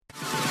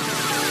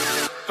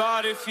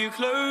out if you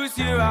close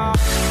your eyes.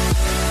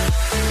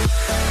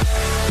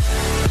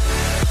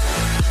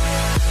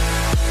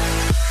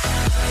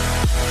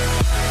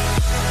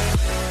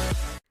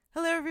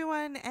 Hello,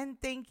 everyone, and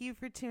thank you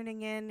for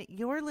tuning in.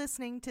 You're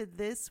listening to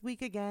This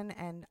Week Again,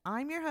 and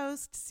I'm your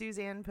host,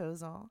 Suzanne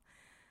Posel.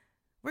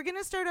 We're going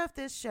to start off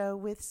this show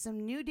with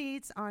some new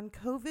deets on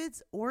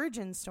COVID's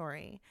origin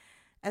story,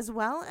 as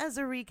well as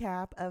a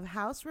recap of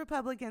House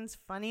Republicans'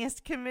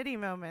 funniest committee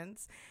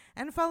moments,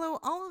 and follow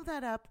all of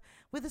that up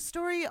with a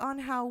story on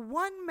how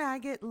one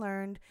maggot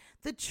learned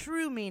the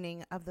true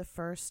meaning of the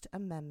First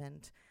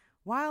Amendment,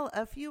 while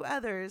a few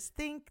others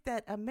think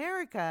that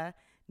America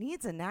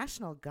needs a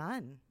national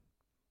gun.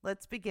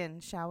 Let's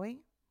begin, shall we?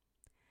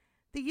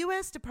 The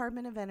U.S.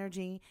 Department of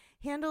Energy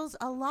handles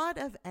a lot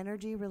of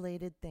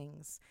energy-related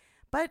things,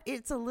 but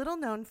it's a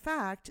little-known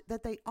fact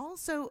that they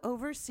also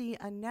oversee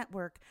a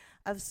network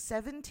of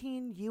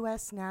 17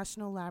 U.S.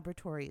 national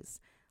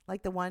laboratories,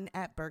 like the one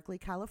at Berkeley,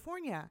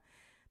 California.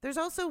 There's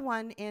also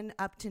one in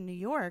Upton, New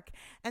York,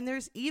 and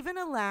there's even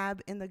a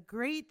lab in the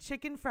great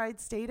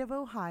chicken-fried state of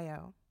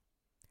Ohio.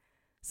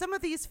 Some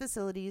of these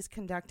facilities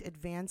conduct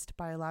advanced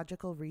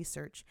biological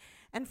research,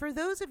 and for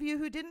those of you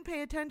who didn't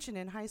pay attention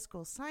in high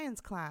school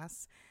science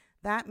class,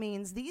 that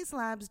means these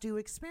labs do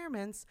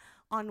experiments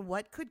on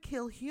what could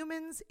kill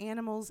humans,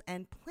 animals,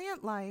 and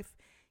plant life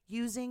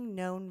using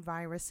known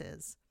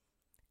viruses.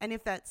 And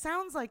if that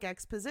sounds like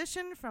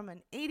exposition from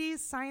an 80s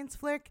science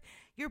flick,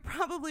 you're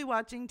probably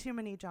watching too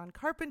many John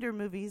Carpenter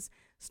movies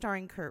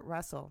starring Kurt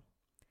Russell.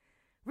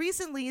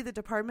 Recently, the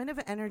Department of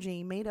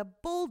Energy made a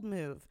bold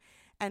move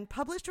and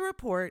published a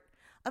report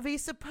of a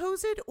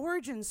supposed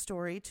origin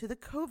story to the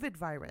COVID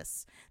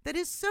virus that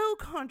is so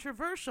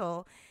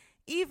controversial,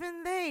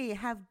 even they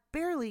have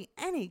barely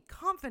any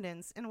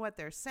confidence in what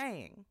they're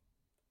saying.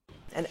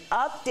 An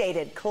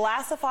updated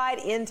classified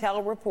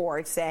intel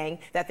report saying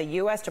that the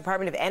U.S.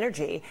 Department of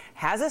Energy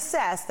has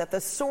assessed that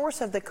the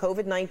source of the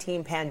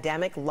COVID-19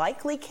 pandemic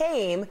likely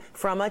came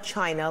from a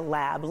China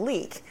lab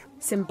leak.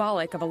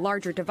 Symbolic of a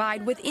larger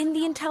divide within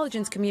the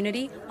intelligence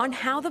community on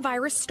how the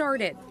virus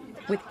started,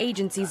 with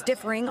agencies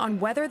differing on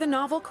whether the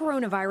novel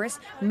coronavirus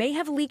may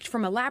have leaked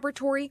from a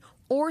laboratory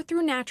or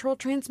through natural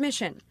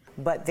transmission.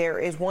 But there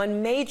is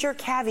one major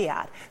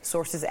caveat.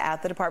 Sources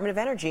at the Department of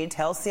Energy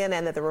tell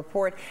CNN that the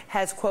report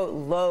has, quote,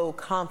 low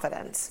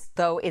confidence.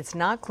 Though it's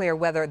not clear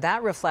whether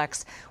that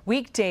reflects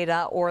weak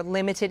data or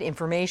limited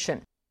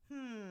information.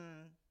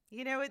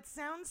 You know, it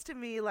sounds to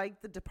me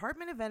like the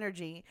Department of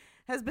Energy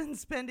has been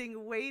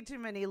spending way too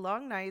many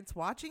long nights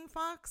watching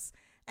Fox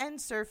and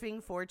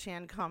surfing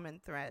 4chan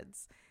comment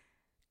threads.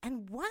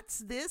 And what's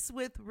this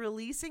with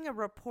releasing a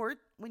report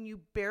when you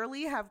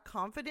barely have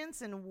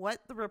confidence in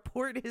what the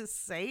report is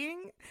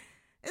saying?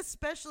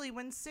 Especially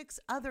when 6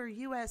 other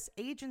U.S.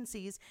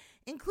 agencies,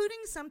 including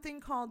something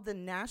called the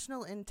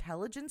National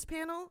Intelligence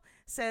Panel,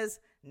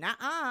 says,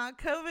 nah,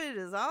 COVID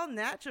is all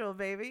natural,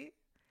 baby.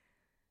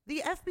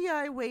 The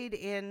FBI weighed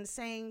in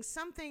saying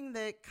something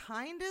that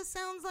kind of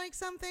sounds like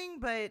something,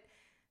 but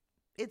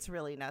it's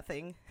really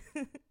nothing.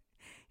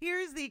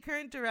 Here's the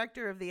current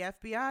director of the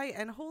FBI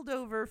and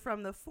holdover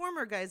from the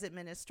former guy's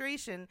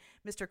administration,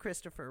 Mr.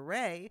 Christopher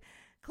Wray,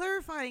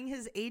 clarifying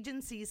his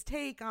agency's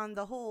take on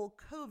the whole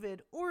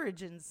COVID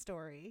origin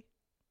story.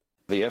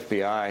 The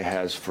FBI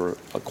has for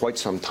quite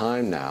some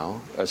time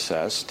now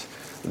assessed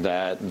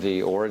that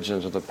the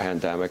origins of the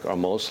pandemic are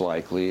most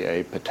likely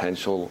a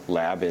potential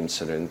lab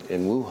incident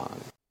in Wuhan.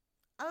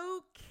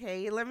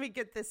 Okay, let me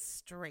get this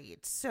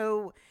straight.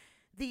 So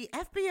the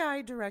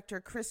FBI director,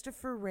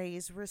 Christopher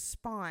Wray's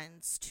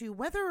response to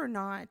whether or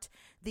not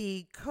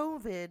the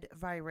COVID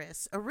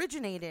virus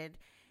originated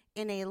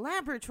in a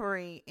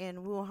laboratory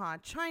in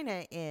Wuhan,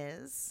 China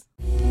is...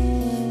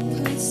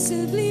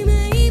 Possibly,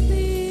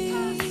 maybe.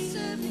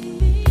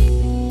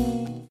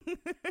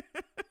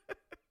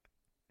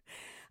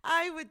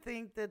 I would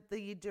think that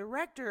the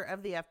director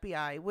of the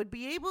FBI would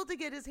be able to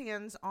get his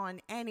hands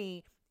on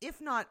any, if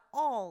not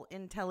all,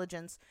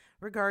 intelligence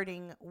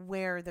regarding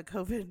where the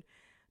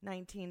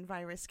COVID-19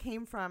 virus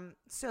came from,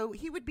 so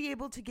he would be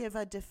able to give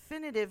a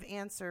definitive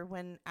answer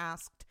when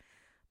asked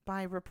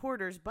by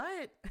reporters,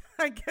 but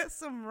I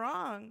guess I'm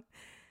wrong.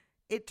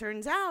 It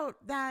turns out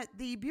that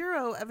the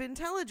Bureau of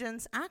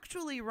Intelligence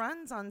actually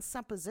runs on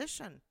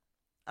supposition.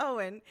 Oh,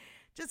 and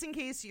just in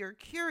case you're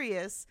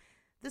curious,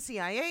 the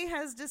CIA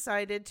has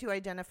decided to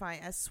identify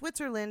as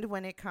Switzerland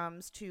when it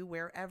comes to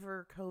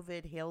wherever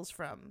COVID hails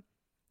from.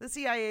 The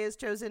CIA has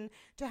chosen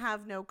to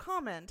have no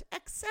comment,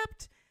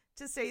 except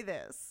to say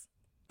this.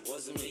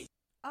 Wasn't me.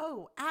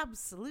 Oh,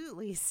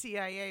 absolutely,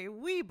 CIA.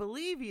 We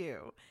believe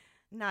you.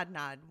 Nod,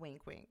 nod,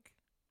 wink, wink.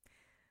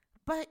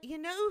 But you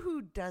know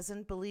who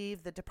doesn't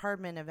believe the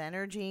Department of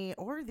Energy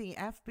or the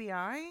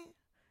FBI?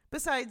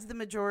 Besides the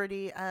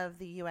majority of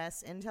the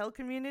U.S. intel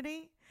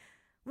community?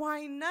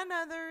 Why, none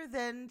other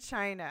than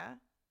China.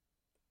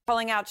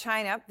 Calling out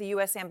China, the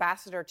U.S.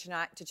 ambassador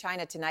to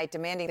China tonight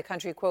demanding the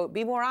country, quote,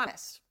 be more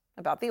honest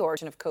about the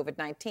origin of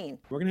COVID-19.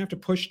 We're going to have to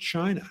push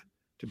China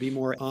to be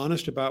more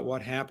honest about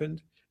what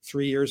happened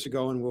 3 years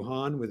ago in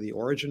Wuhan with the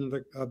origin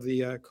of the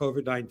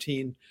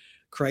COVID-19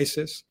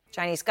 crisis.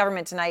 Chinese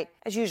government tonight,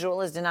 as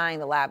usual, is denying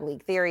the lab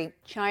leak theory.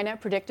 China,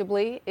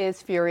 predictably,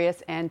 is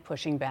furious and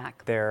pushing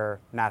back. They're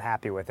not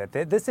happy with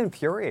it. This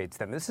infuriates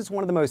them. This is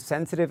one of the most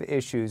sensitive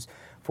issues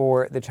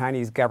for the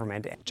Chinese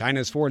government.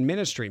 China's foreign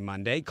ministry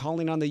Monday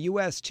calling on the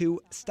U.S.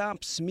 to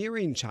stop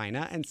smearing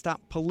China and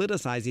stop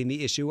politicizing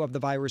the issue of the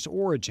virus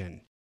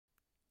origin.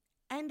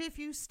 And if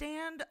you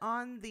stand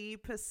on the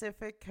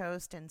Pacific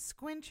coast and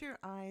squint your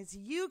eyes,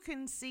 you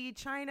can see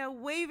China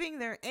waving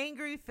their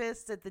angry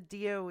fists at the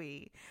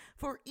DOE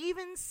for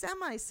even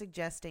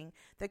semi-suggesting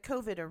that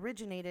COVID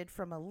originated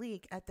from a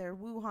leak at their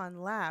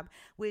Wuhan lab,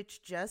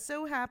 which just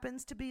so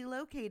happens to be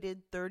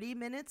located 30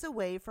 minutes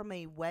away from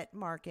a wet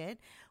market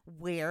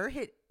where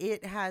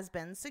it has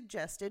been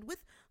suggested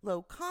with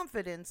low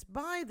confidence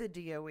by the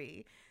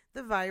DOE.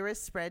 The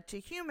virus spread to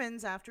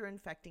humans after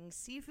infecting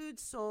seafood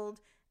sold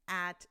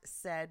at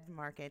said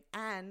market.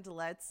 And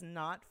let's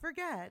not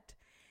forget,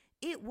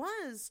 it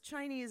was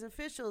Chinese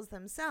officials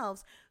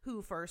themselves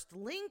who first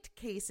linked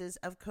cases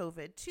of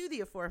COVID to the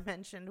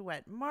aforementioned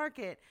wet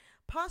market,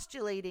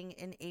 postulating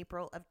in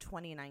April of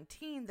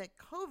 2019 that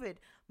COVID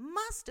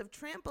must have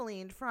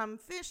trampolined from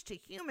fish to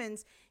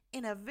humans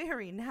in a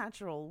very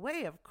natural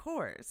way, of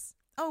course.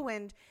 Oh,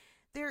 and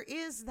there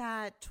is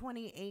that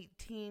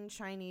 2018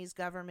 Chinese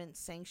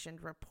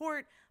government-sanctioned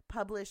report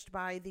published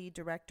by the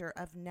Director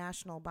of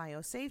National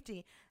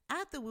Biosafety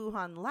at the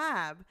Wuhan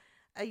lab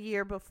a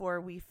year before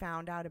we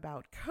found out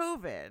about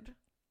COVID.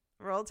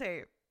 Roll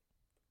tape.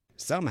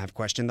 Some have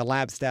questioned the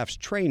lab staff's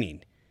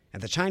training,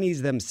 and the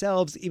Chinese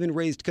themselves even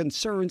raised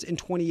concerns in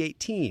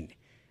 2018.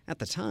 At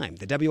the time,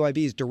 the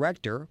WIB's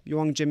director,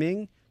 Yang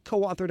Jiming,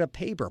 co-authored a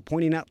paper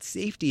pointing out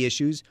safety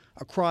issues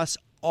across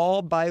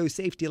all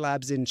biosafety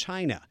labs in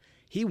China.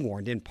 He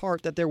warned in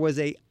part that there was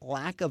a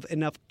lack of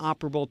enough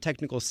operable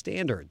technical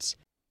standards.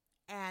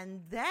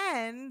 And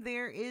then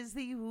there is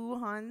the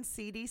Wuhan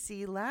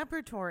CDC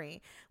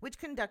laboratory, which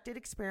conducted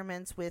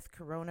experiments with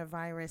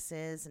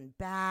coronaviruses and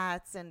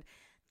bats, and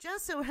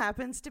just so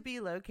happens to be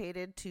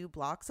located 2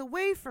 blocks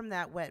away from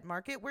that wet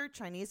market where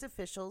Chinese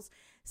officials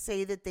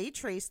say that they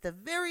traced the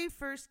very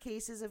first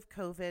cases of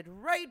COVID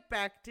right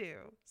back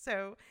to.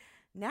 So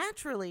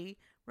naturally,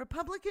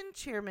 Republican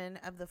chairman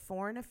of the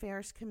Foreign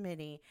Affairs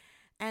Committee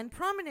and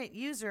prominent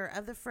user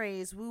of the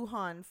phrase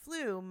Wuhan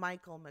flu,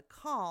 Michael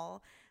McCall,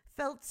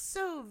 felt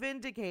so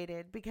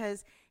vindicated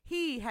because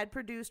he had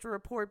produced a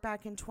report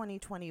back in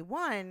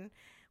 2021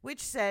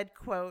 which said,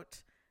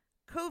 quote,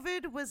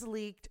 COVID was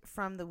leaked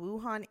from the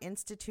Wuhan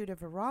Institute of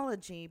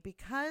Virology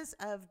because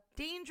of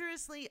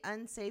dangerously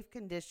unsafe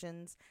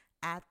conditions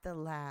at the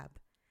lab.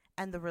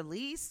 And the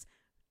release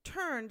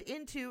turned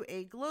into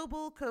a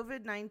global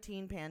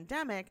COVID-19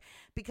 pandemic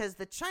because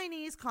the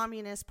Chinese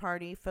Communist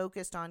Party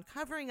focused on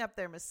covering up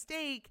their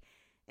mistake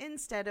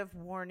instead of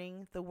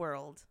warning the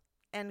world,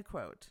 end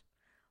quote.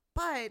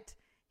 But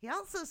he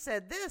also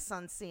said this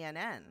on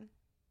CNN.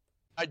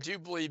 I do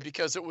believe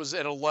because it was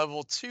at a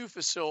level 2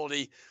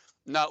 facility,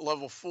 not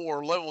level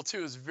 4. Level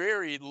 2 is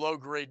very low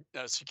grade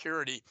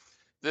security,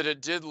 that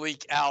it did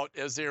leak out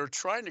as they were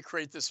trying to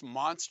create this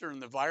monster in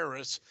the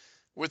virus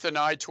with an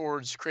eye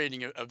towards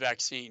creating a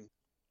vaccine.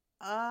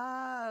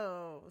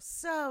 Oh,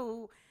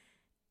 so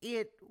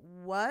it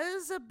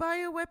was a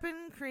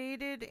bioweapon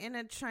created in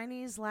a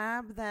Chinese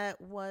lab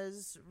that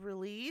was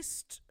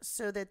released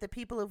so that the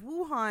people of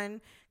Wuhan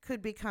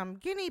could become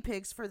guinea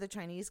pigs for the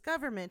Chinese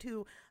government,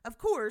 who, of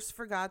course,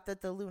 forgot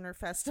that the Lunar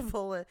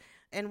Festival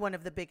and one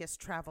of the biggest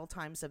travel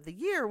times of the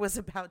year was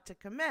about to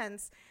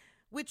commence,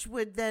 which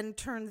would then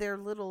turn their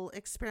little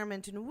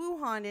experiment in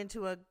Wuhan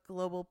into a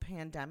global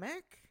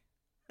pandemic.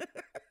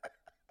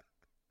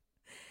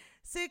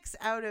 6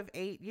 out of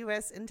 8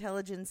 U.S.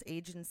 intelligence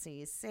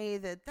agencies say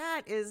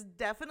that is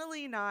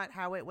definitely not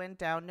how it went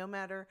down, no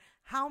matter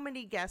how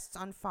many guests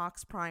on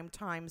Fox Prime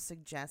Time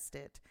suggest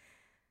it.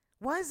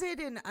 Was it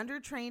an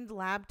undertrained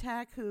lab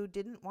tech who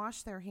didn't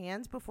wash their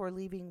hands before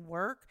leaving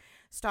work,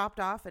 stopped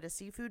off at a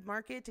seafood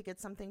market to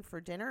get something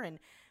for dinner, and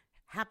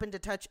happened to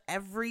touch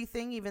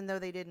everything even though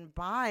they didn't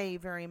buy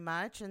very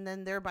much, and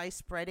then thereby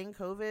spreading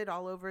COVID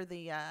all over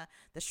the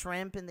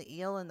shrimp and the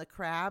eel and the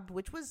crab,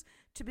 which was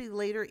to be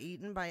later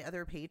eaten by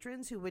other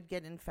patrons who would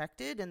get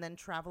infected and then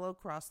travel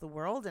across the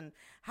world? And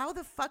how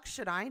the fuck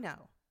should I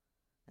know?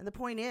 And the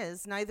point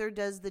is, neither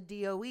does the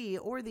DOE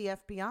or the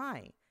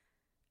FBI,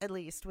 at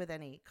least with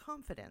any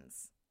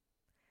confidence.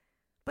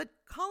 But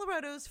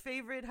Colorado's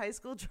favorite high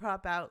school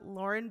dropout,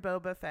 Lauren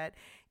Boba Fett,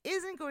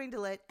 isn't going to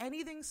let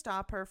anything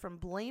stop her from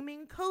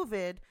blaming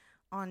COVID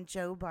on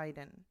Joe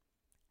Biden.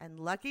 And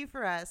lucky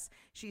for us,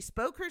 she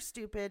spoke her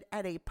stupid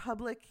at a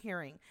public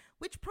hearing,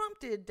 which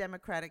prompted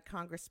Democratic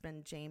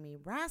Congressman Jamie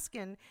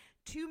Raskin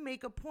to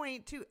make a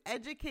point to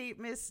educate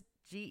Miss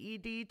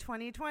GED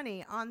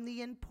 2020 on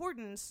the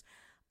importance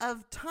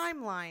of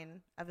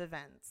timeline of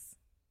events.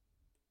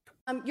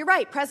 You're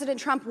right. President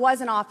Trump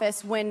was in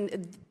office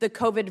when the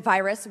COVID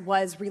virus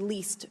was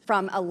released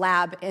from a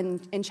lab in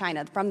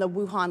China, from the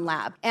Wuhan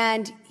lab.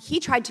 And he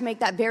tried to make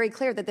that very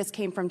clear that this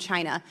came from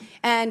China.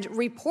 And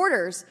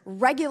reporters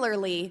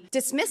regularly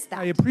dismissed that.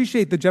 I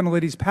appreciate the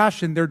gentlelady's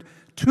passion. There are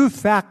two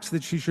facts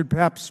that she should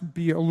perhaps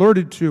be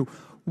alerted to.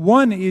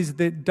 One is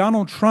that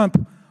Donald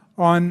Trump,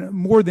 on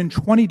more than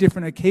 20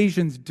 different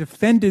occasions,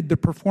 defended the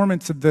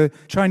performance of the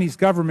Chinese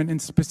government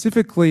and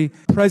specifically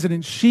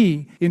President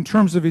Xi in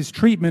terms of his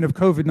treatment of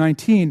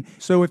COVID-19.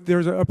 So if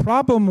there's a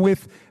problem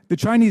with the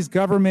Chinese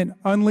government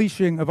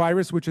unleashing a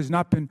virus which has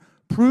not been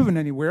proven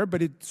anywhere,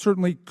 but it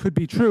certainly could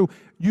be true,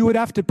 you would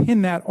have to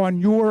pin that on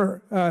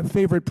your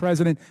favorite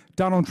president,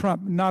 Donald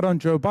Trump, not on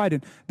Joe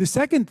Biden. The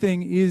second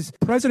thing is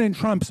President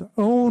Trump's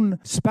own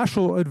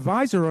special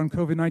advisor on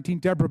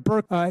COVID-19, Deborah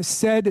Birx,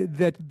 said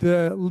that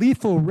the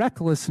lethal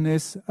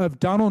recklessness of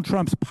Donald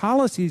Trump's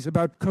policies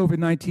about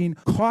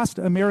COVID-19 cost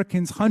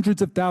Americans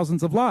hundreds of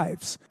thousands of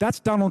lives.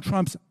 That's Donald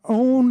Trump's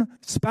own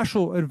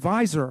special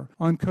advisor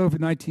on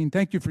COVID-19.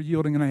 Thank you for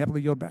yielding, and I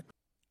happily yield back.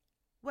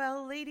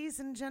 Well, ladies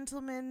and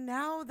gentlemen,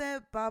 now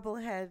that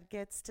Bobblehead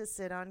gets to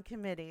sit on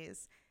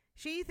committees,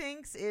 she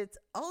thinks it's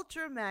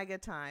ultra MAGA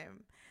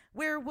time,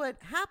 where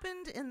what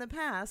happened in the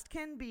past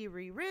can be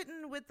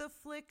rewritten with the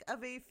flick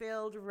of a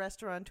failed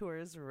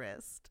restaurateur's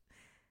wrist.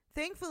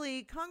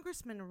 Thankfully,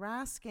 Congressman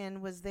Raskin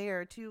was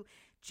there to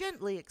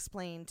gently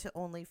explain to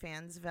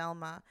OnlyFans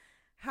Velma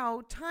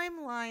how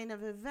timeline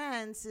of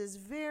events is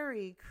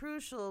very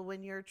crucial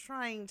when you're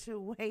trying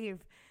to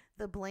wave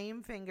the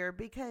blame finger,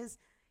 because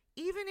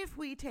even if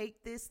we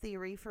take this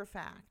theory for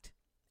fact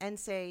and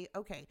say,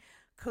 okay,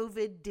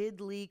 COVID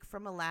did leak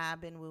from a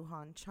lab in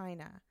Wuhan,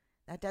 China,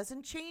 that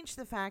doesn't change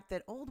the fact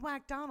that old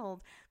Whack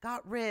Donald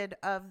got rid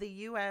of the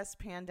U.S.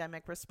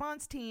 pandemic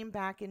response team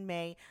back in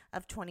May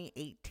of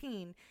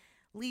 2018,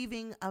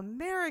 leaving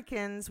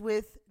Americans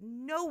with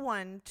no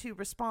one to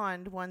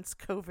respond once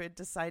COVID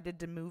decided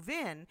to move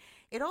in.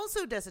 It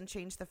also doesn't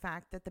change the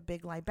fact that the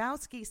Big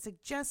Lebowski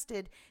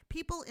suggested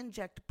people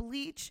inject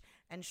bleach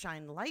and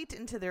shine light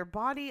into their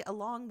body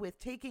along with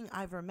taking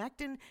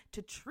ivermectin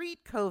to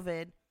treat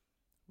COVID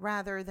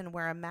rather than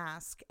wear a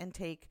mask and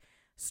take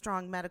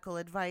strong medical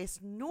advice.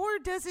 Nor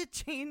does it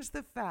change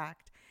the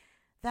fact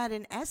that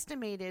an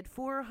estimated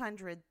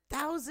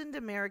 400,000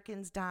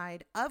 Americans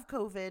died of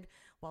COVID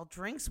while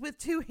Drinks with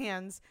Two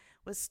Hands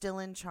was still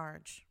in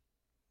charge.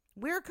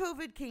 Where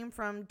COVID came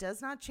from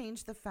does not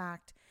change the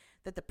fact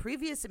that the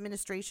previous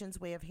administration's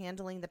way of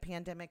handling the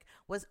pandemic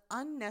was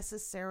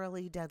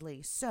unnecessarily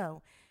deadly.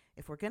 So,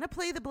 if we're going to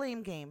play the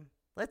blame game,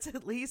 let's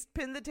at least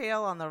pin the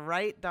tail on the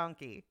right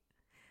donkey.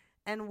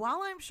 And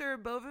while I'm sure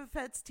Boba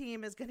Fett's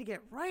team is going to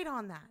get right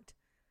on that,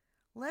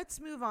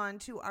 let's move on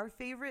to our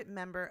favorite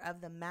member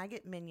of the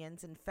maggot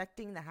minions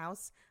infecting the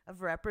House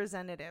of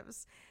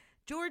Representatives,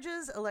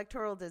 Georgia's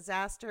electoral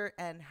disaster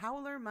and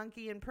howler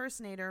monkey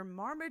impersonator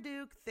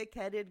Marmaduke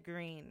Thick-Headed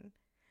Green,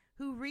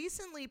 who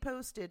recently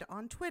posted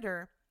on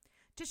Twitter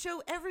to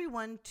show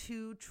everyone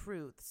two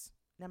truths.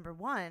 Number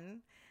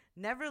one,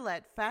 never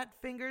let fat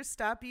fingers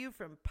stop you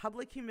from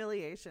public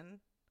humiliation.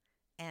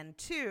 And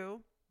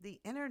two, the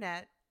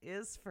internet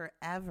is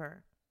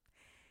forever.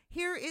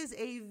 Here is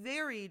a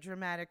very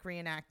dramatic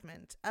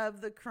reenactment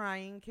of the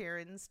crying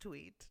Karen's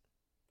tweet.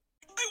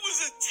 I was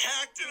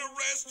attacked in a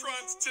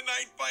restaurant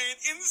tonight by an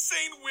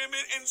insane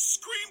woman and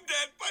screamed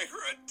at by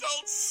her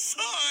adult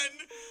son.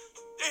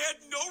 They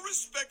had no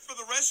respect for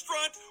the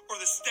restaurant or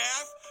the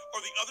staff or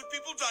the other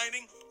people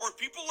dining or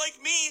people like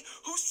me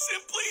who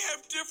simply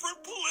have different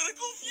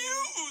political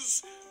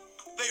views.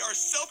 They are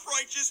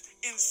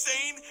self-righteous,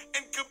 insane,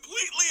 and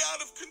completely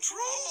out of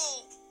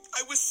control.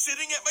 I was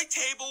sitting at my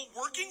table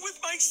working with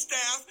my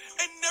staff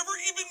and never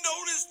even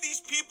noticed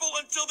these people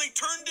until they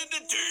turned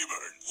into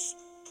demons.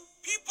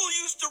 People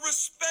used to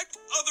respect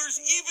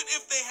others even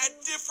if they had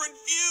different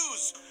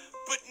views,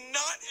 but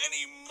not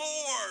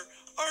anymore.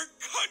 Our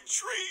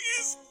country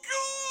is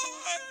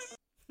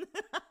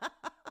gone.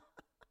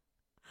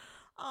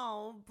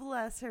 Oh,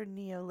 bless her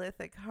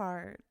Neolithic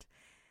heart.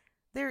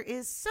 There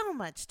is so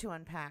much to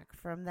unpack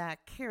from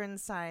that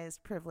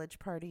Karen-sized privilege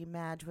party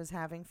Madge was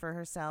having for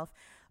herself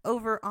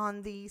over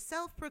on the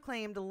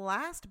self-proclaimed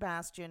last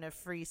bastion of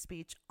free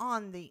speech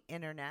on the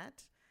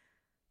internet.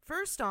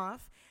 First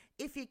off,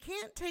 if you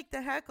can't take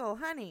the heckle,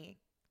 honey,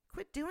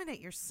 quit doing it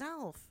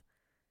yourself.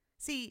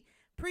 See,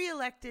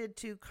 pre-elected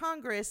to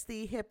Congress,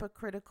 the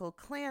hypocritical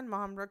Klan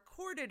mom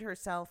recorded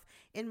herself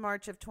in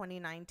March of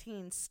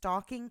 2019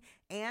 stalking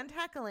and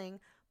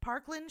heckling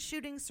Parkland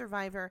shooting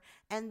survivor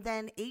and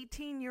then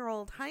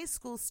 18-year-old high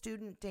school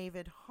student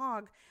David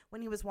Hogg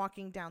when he was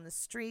walking down the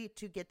street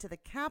to get to the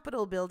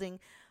Capitol building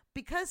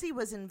because he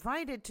was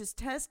invited to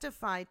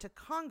testify to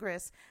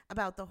Congress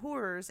about the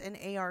horrors an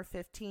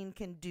AR-15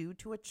 can do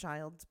to a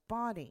child's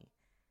body.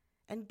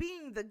 And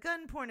being the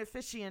gun porn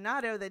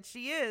aficionado that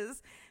she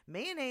is,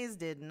 Mayonnaise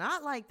did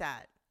not like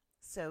that.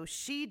 So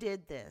she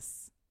did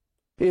this.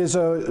 is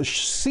a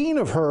scene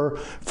of her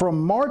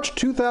from March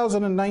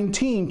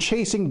 2019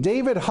 chasing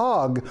David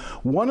Hogg,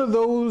 one of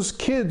those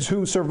kids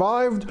who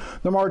survived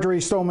the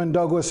Marjorie Stoneman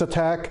Douglas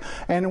attack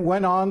and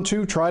went on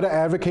to try to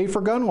advocate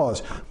for gun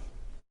laws.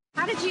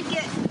 How did you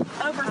get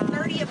over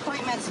 30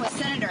 appointments with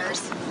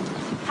senators?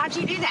 How'd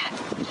you do that?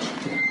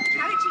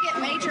 How did you get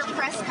major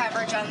press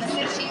coverage on this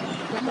issue?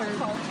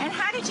 And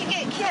how did you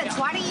get kids?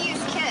 Why do you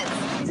use kids?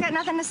 He's got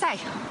nothing to say.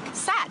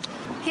 Sad.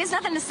 He has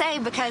nothing to say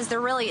because there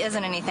really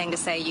isn't anything to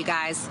say, you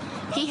guys.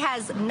 He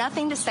has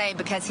nothing to say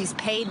because he's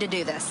paid to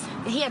do this.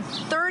 He had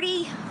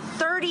 30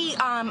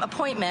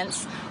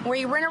 appointments where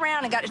he ran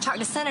around and got to talk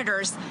to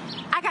senators.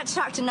 I got to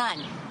talk to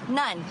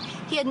none.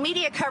 He had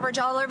media coverage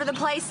all over the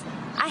place.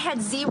 I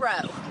had zero.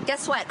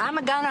 Guess what? I'm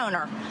a gun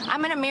owner.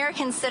 I'm an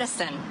American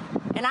citizen.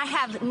 And I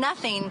have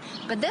nothing,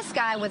 but this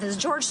guy with his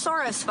George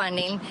Soros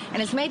funding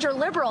and his major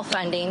liberal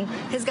funding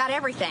has got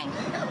everything.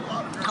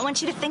 I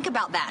want you to think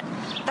about that.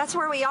 That's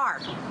where we are.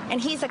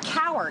 And he's a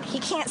coward. He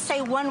can't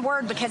say one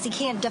word because he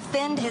can't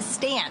defend his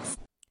stance.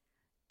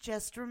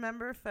 Just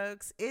remember,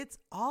 folks, it's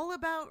all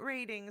about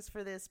ratings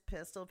for this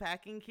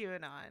pistol-packing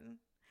QAnon.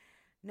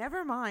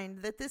 Never mind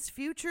that this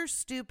future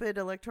stupid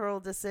electoral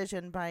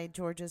decision by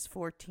Georgia's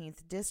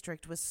 14th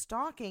district was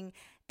stalking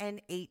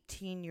an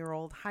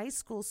 18-year-old high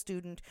school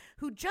student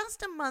who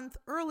just a month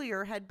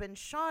earlier had been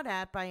shot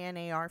at by an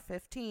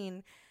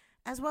AR-15,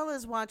 as well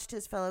as watched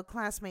his fellow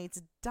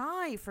classmates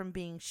die from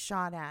being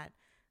shot at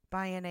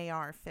by an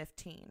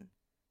AR-15.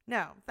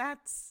 No,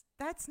 that's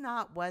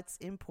not what's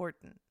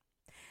important.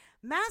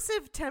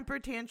 Massive temper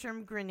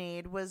tantrum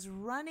Grenade was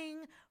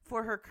running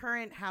for her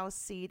current House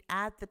seat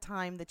at the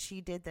time that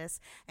she did this,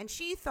 and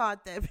she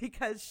thought that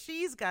because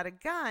she's got a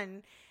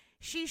gun,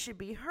 she should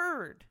be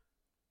heard.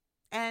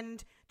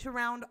 And to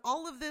round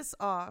all of this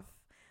off,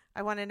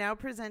 I want to now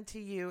present to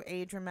you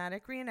a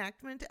dramatic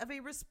reenactment of a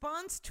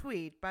response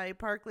tweet by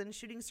Parkland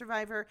shooting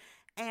survivor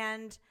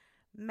and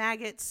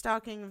maggot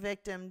stalking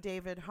victim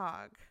David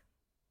Hogg.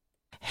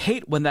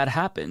 Hate when that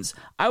happens.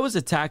 I was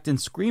attacked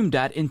and screamed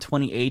at in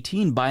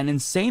 2018 by an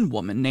insane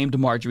woman named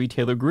Marjorie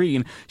Taylor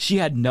Greene. She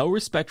had no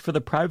respect for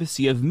the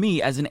privacy of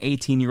me as an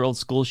 18-year-old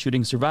school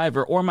shooting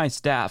survivor or my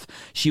staff.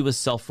 She was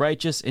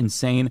self-righteous,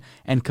 insane,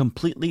 and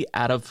completely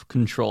out of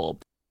control.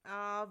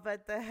 Oh,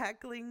 but the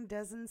heckling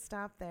doesn't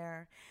stop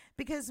there.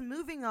 Because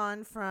moving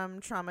on from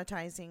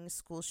traumatizing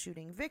school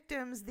shooting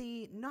victims,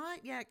 the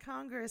not yet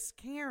Congress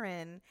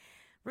Karen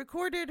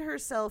recorded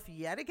herself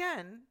yet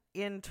again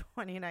in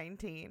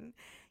 2019,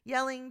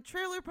 yelling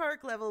trailer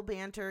park level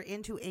banter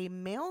into a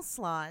mail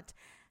slot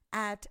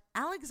at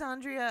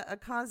Alexandria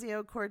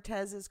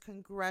Ocasio-Cortez's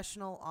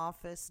congressional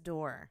office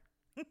door.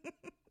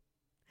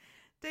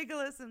 Take a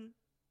listen.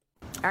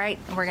 All right,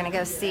 we're going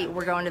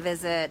to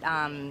visit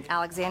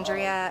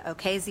Alexandria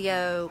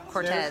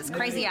Ocasio-Cortez.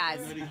 Crazy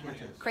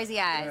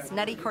eyes,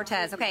 Nutty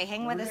Cortez. Okay,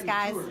 hang with us,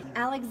 guys.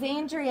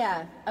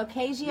 Alexandria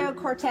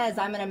Ocasio-Cortez,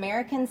 I'm an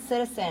American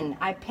citizen.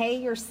 I pay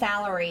your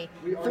salary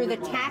through the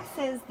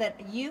taxes that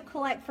you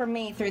collect from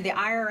me through the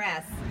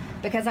IRS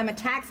because I'm a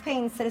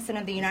tax-paying citizen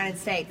of the United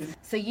States.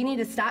 So you need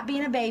to stop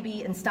being a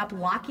baby and stop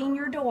locking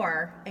your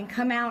door and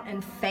come out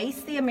and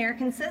face the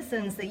American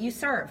citizens that you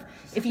serve.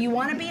 If you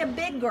want to be a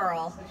big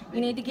girl,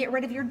 you need to get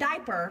rid of your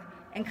diaper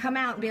and come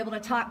out and be able to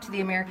talk to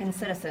the American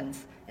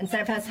citizens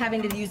instead of us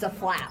having to use a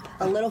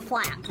little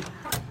flap.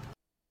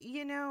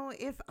 You know,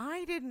 if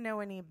I didn't know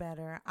any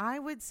better, I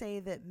would say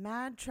that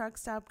Mad Truck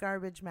Stop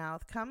Garbage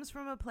Mouth comes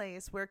from a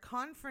place where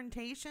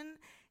confrontation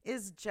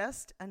is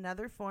just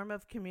another form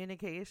of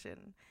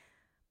communication.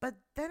 But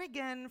then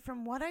again,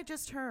 from what I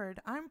just heard,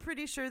 I'm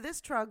pretty sure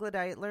this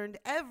troglodyte learned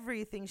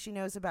everything she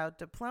knows about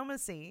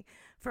diplomacy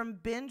from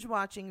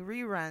binge-watching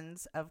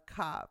reruns of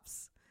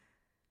Cops.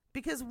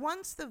 Because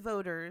once the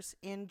voters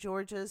in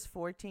Georgia's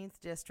 14th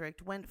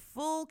district went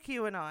full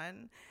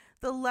QAnon,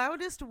 the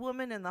loudest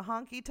woman in the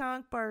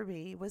honky-tonk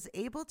Barbie was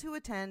able to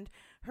attend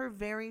her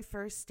very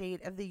first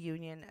State of the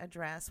Union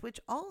address, which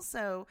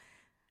also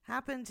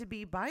happened to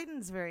be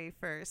Biden's very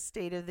first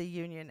State of the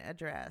Union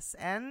address.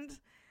 And,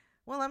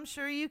 well, I'm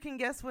sure you can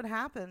guess what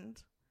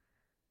happened.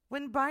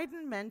 When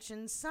Biden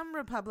mentioned some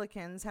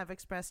Republicans have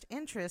expressed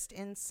interest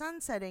in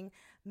sunsetting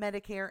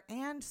Medicare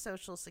and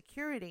Social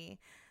Security,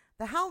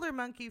 the howler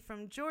monkey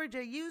from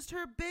Georgia used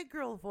her big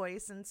girl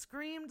voice and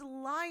screamed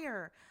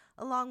liar,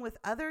 along with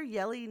other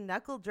yelly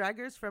knuckle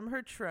draggers from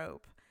her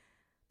trope.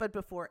 But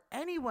before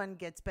anyone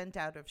gets bent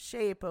out of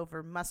shape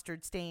over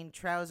mustard-stained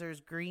trousers,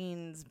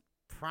 greens,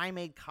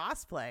 primate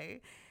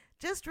cosplay,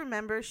 just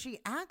remember she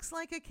acts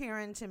like a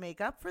Karen to make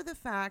up for the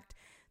fact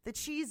that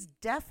she's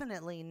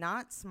definitely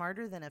not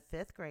smarter than a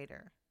fifth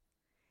grader.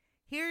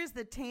 Here's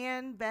the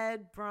tan,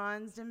 bed,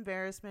 bronzed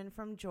embarrassment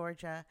from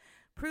Georgia,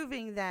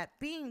 proving that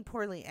being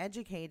poorly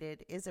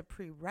educated is a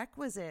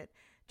prerequisite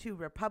to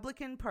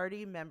Republican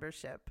Party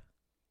membership.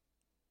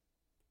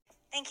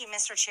 Thank you,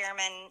 Mr.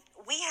 Chairman.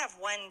 We have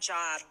one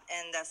job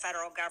in the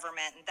federal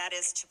government, and that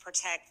is to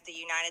protect the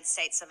United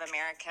States of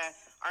America,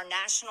 our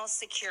national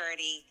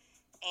security,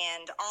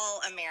 and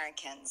all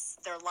Americans,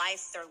 their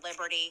life, their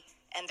liberty,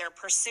 and their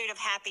pursuit of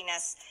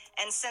happiness.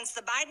 And since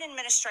the Biden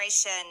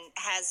administration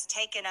has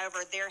taken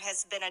over, there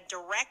has been a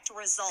direct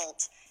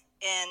result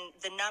in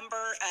the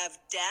number of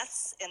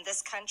deaths in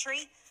this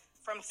country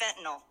from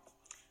fentanyl.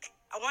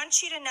 I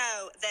want you to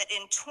know that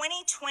in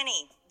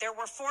 2020, there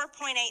were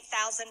 4.8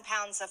 thousand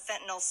pounds of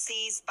fentanyl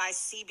seized by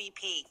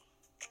CBP.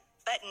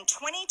 But in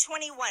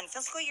 2021,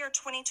 fiscal year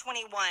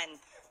 2021,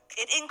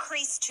 it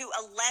increased to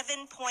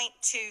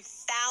 11.2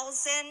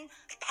 thousand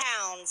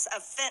pounds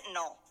of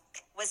fentanyl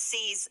was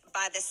seized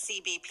by the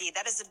CBP.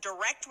 That is a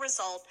direct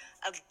result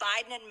of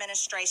Biden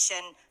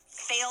administration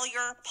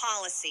failure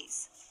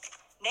policies.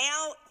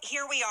 Now,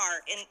 here we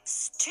are in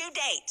to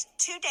date,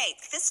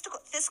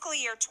 fiscal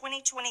year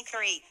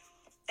 2023,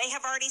 they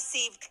have already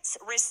seized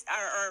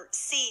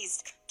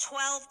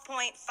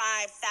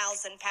 12.5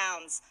 thousand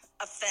pounds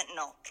of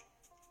fentanyl.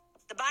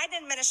 The Biden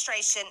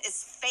administration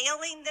is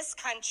failing this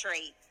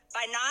country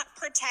by not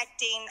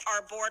protecting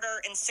our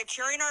border and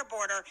securing our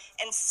border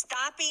and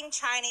stopping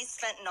Chinese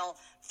fentanyl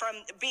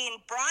from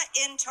being brought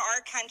into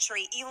our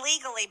country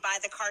illegally by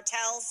the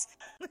cartels.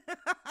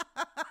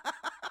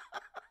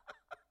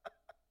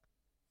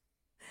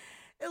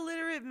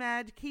 Illiterate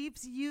Mad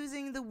keeps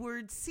using the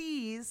word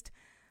seized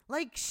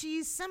like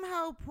she's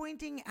somehow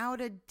pointing out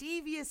a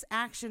devious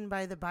action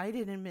by the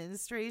Biden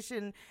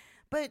administration,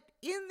 but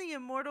in the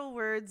immortal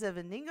words of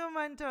Inigo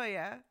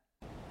Montoya,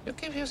 you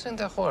keep using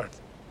the word.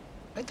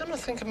 I don't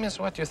think it means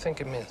what you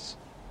think it means.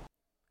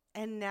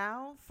 And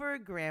now for a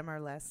grammar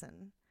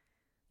lesson.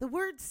 The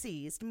word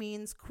seized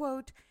means,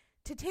 quote,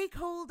 to take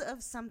hold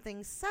of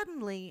something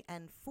suddenly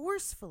and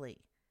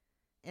forcefully.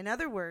 In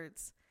other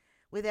words,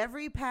 with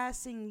every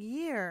passing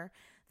year,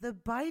 the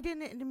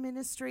Biden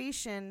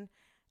administration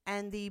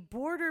and the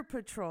Border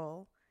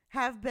Patrol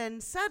have been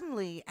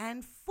suddenly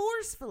and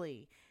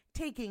forcefully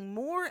taking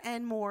more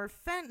and more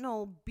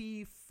fentanyl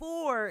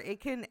before it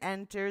can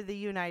enter the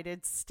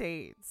United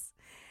States.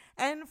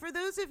 And for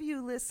those of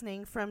you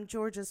listening from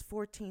Georgia's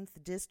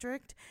 14th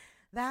District,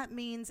 that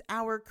means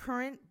our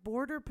current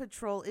Border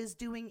Patrol is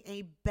doing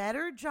a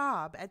better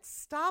job at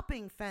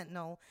stopping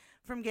fentanyl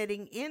from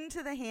getting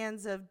into the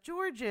hands of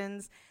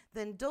Georgians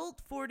than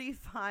Dolt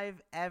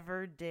 45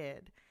 ever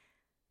did.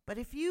 But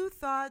if you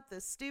thought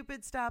the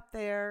stupid stopped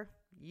there,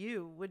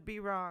 you would be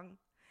wrong.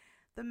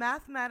 The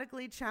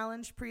mathematically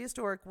challenged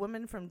prehistoric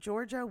woman from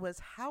Georgia was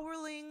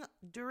howling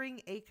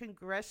during a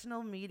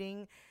congressional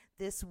meeting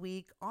this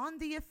week on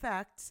the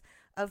effects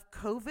of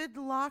COVID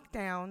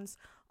lockdowns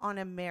on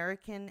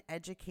American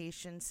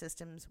education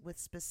systems with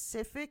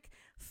specific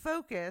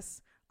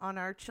focus on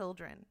our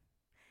children.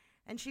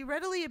 And she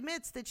readily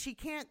admits that she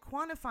can't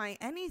quantify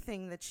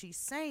anything that she's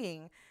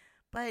saying,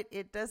 but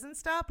it doesn't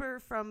stop her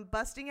from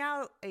busting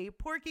out a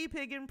Porky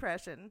Pig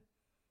impression.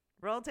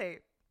 Roll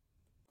tape.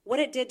 What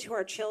it did to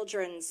our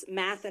children's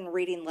math and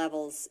reading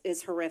levels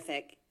is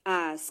horrific.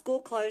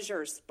 School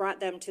closures brought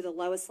them to the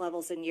lowest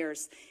levels in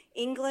years.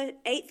 English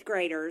 8th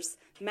graders'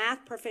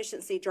 math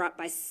proficiency dropped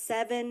by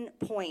 7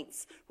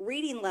 points.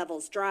 Reading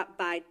levels dropped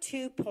by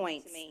 2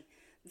 points.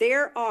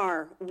 There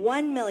are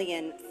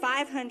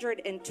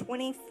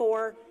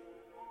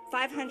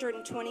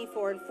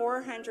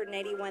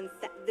 1,524,481.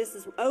 This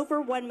is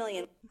over 1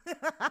 million.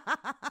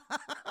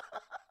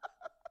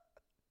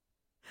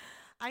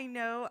 I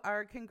know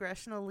our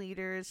congressional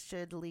leaders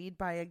should lead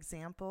by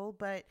example,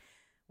 but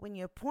when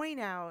you point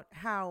out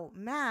how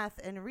math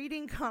and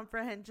reading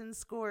comprehension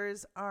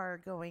scores are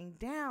going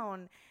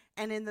down,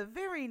 and in the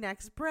very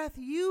next breath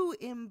you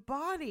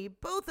embody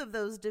both of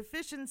those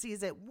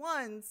deficiencies at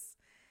once,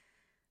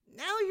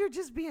 now you're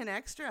just being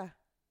extra.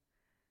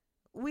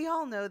 We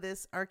all know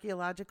this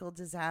archaeological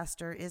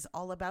disaster is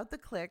all about the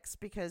clicks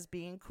because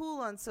being cool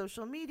on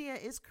social media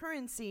is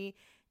currency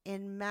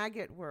in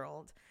maggot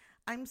world.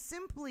 I'm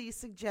simply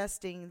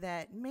suggesting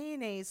that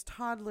Mayonnaise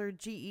toddler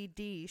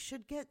GED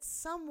should get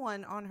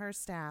someone on her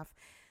staff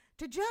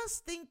to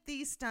just think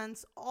these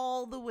stunts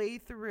all the way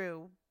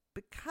through,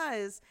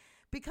 because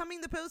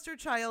becoming the poster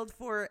child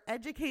for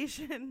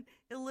education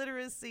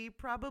illiteracy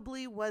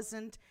probably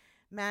wasn't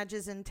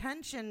Madge's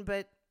intention,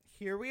 but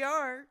here we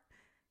are.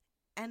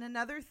 And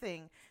another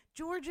thing,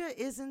 Georgia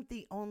isn't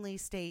the only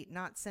state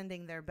not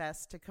sending their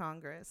best to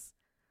Congress.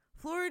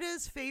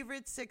 Florida's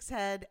favorite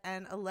six-head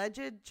and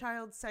alleged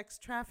child sex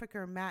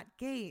trafficker Matt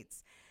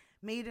Gaetz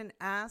made an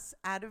ass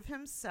out of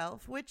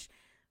himself, which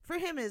for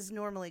him is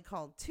normally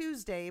called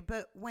Tuesday,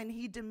 but when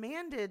he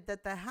demanded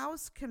that the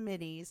House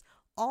committees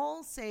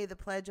all say the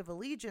Pledge of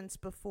Allegiance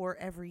before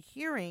every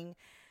hearing,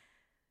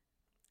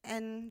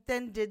 and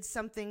then did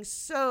something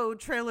so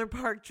trailer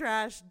park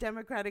trash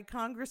Democratic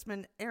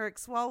Congressman Eric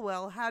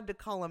Swalwell had to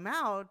call him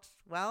out,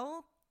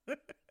 well,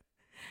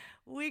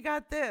 we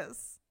got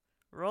this.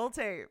 Roll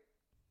tape.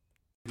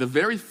 The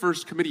very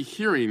first committee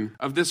hearing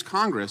of this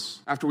Congress,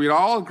 after we'd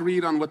all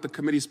agreed on what the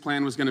committee's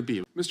plan was going to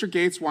be, Mr.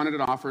 Gaetz wanted to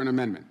offer an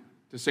amendment.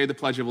 to say the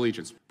Pledge of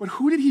Allegiance. But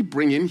who did he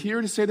bring in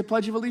here to say the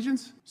Pledge of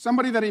Allegiance?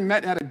 Somebody that he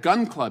met at a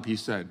gun club, he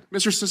said.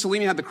 Mr.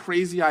 Cicilline had the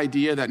crazy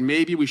idea that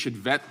maybe we should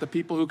vet the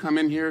people who come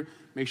in here,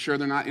 make sure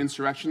they're not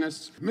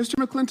insurrectionists. Mr.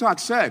 McClintock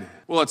said,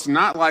 well, it's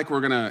not like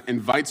we're going to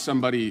invite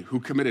somebody who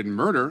committed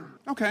murder.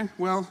 Okay,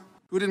 well,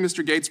 who did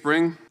Mr. Gates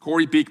bring?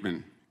 Corey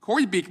Beekman.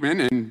 Corey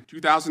Beekman in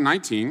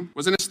 2019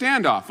 was in a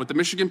standoff with the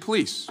Michigan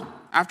police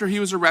after he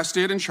was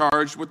arrested and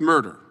charged with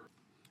murder.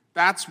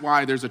 That's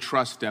why there's a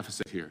trust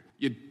deficit here.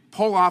 You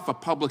pull off a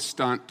public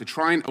stunt to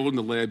try and own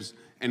the libs,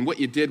 and what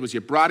you did was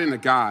you brought in a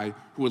guy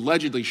who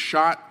allegedly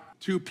shot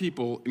 2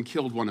 people and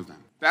killed one of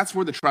them. That's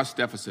where the trust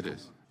deficit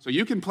is. So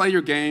you can play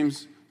your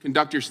games,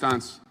 conduct your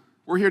stunts.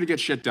 We're here to get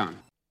shit done.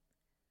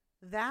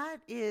 That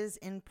is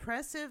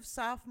impressive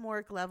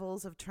sophomoric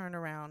levels of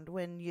turnaround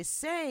when you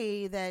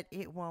say that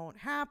it won't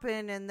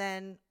happen and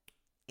then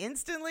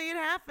instantly it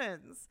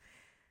happens.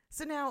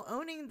 So now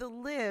owning the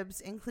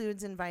libs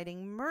includes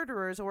inviting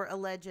murderers or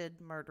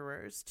alleged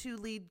murderers to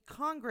lead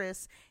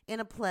Congress in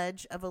a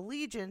pledge of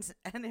allegiance.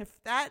 And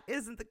if that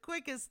isn't the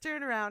quickest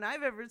turnaround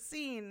I've ever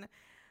seen,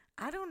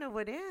 I don't know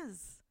what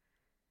is.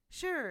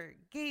 Sure,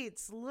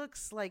 Gates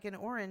looks like an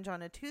orange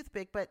on a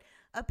toothpick, but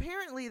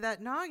apparently that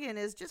noggin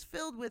is just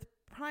filled with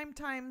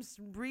primetime's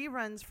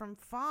reruns from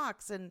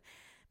Fox and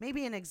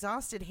maybe an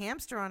exhausted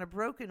hamster on a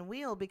broken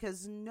wheel,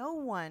 because no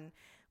one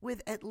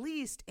with at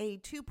least a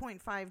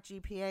 2.5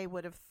 GPA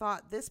would have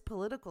thought this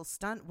political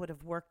stunt would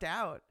have worked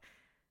out.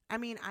 I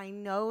mean, I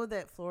know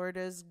that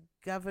Florida's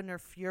Governor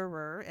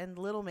Fuhrer and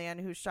little man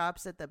who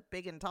shops at the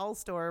big and tall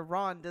store,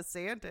 Ron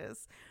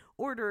DeSantis,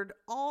 ordered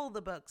all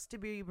the books to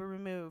be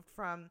removed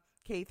from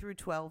K through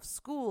 12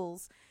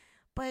 schools,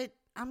 but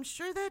I'm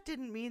sure that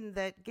didn't mean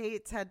that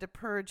Gates had to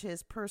purge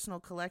his personal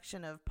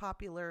collection of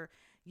popular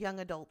young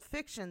adult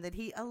fiction that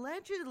he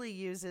allegedly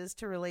uses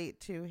to relate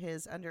to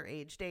his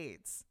underage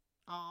dates.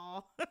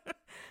 Oh,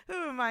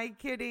 who am I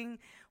kidding?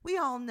 We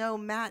all know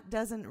Matt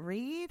doesn't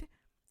read.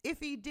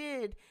 If he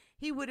did,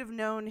 he would have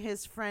known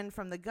his friend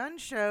from the gun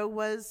show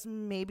was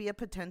maybe a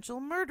potential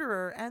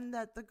murderer and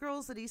that the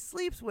girls that he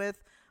sleeps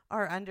with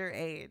are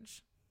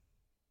underage.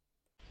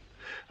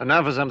 And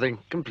now for something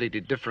completely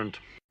different.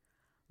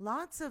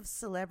 Lots of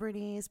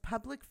celebrities,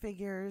 public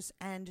figures,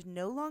 and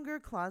no longer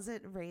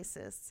closet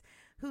racists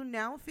who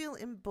now feel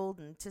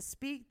emboldened to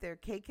speak their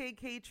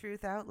KKK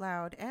truth out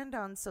loud and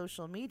on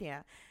social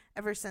media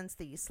ever since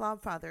the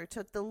Slobfather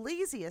took the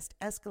laziest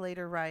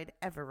escalator ride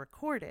ever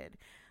recorded,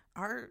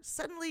 are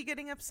suddenly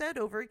getting upset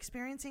over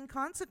experiencing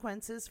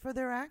consequences for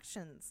their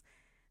actions.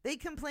 They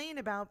complain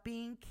about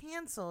being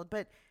canceled,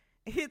 but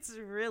it's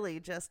really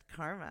just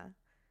karma.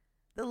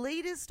 The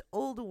latest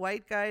old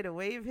white guy to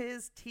wave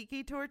his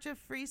tiki torch of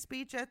free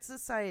speech at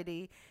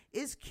society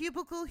is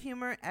cubicle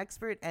humor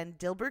expert and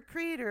Dilbert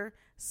creator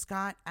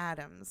Scott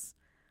Adams.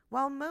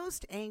 While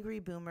most angry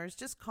boomers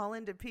just call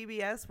into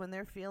PBS when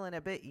they're feeling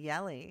a bit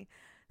yelly,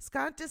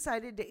 Scott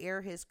decided to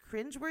air his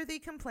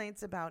cringeworthy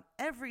complaints about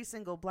every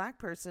single black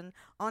person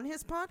on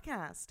his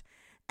podcast.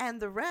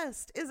 And the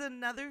rest is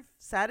another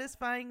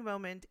satisfying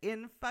moment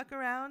in Fuck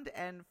Around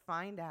and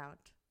Find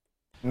Out.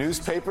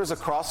 Newspapers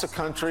across the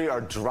country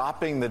are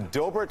dropping the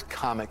Dilbert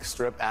comic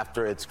strip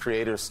after its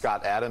creator,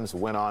 Scott Adams,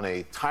 went on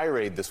a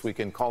tirade this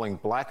weekend calling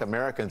black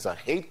Americans a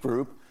hate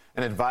group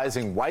and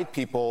advising white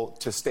people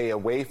to stay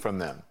away from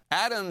them.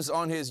 Adams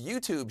on his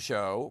YouTube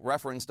show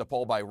referenced a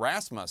poll by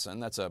Rasmussen,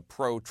 that's a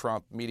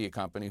pro-Trump media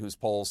company whose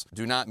polls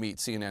do not meet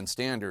CNN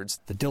standards.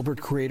 The Dilbert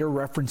creator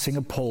referencing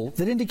a poll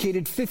that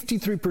indicated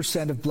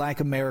 53% of black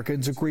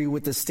Americans agree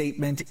with the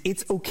statement,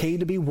 "It's okay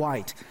to be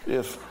white."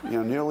 If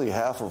nearly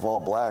half of all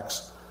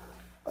blacks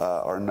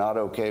are not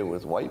okay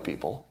with white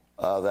people,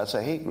 that's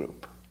a hate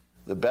group.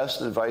 The best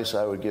advice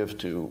I would give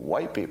to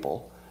white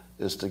people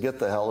is to get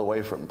the hell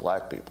away from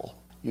black people.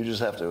 You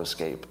just have to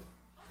escape.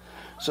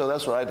 So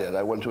that's what I did.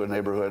 I went to a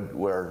neighborhood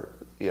where,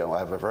 I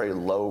have a very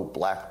low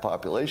black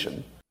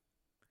population.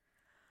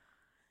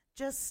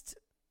 Just,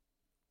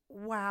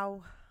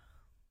 wow.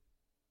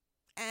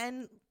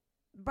 And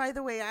by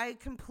the way, I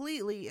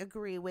completely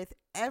agree with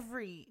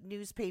every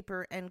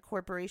newspaper and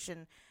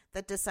corporation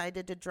that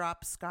decided to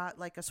drop Scott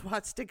like a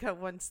swastika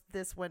once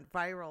this went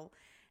viral.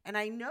 And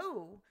I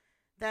know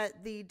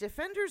that the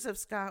defenders of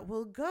Scott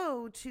will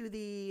go to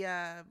the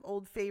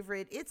old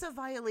favorite, it's a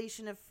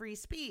violation of free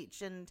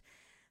speech. And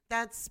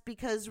that's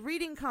because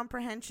reading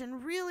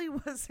comprehension really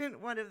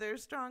wasn't one of their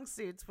strong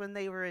suits when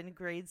they were in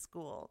grade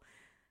school.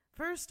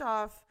 First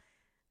off,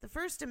 the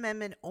First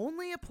Amendment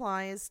only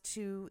applies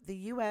to the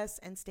U.S.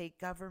 and state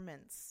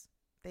governments.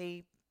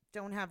 They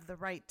don't have the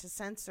right to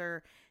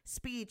censor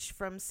speech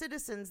from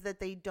citizens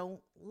that they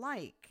don't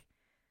like.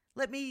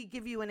 Let me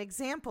give you an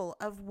example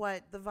of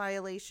what the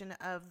violation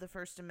of the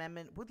First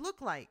Amendment would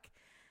look like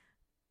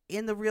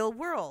in the real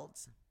world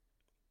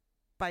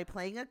by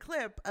playing a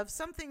clip of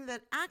something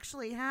that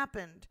actually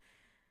happened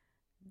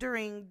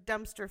during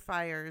Dumpster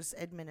Fire's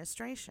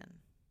administration.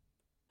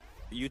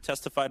 you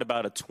testified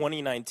about a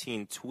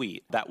 2019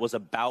 tweet that was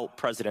about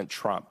President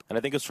Trump, and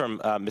I think it was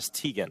from Ms.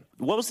 Teigen.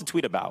 What was the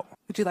tweet about?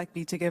 Would you like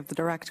me to give the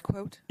direct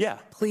quote? Yeah.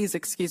 Please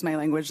excuse my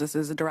language. This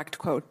is a direct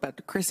quote,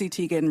 but Chrissy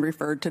Teigen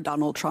referred to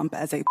Donald Trump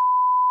as a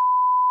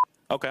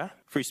Okay,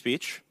 free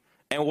speech.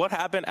 And what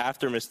happened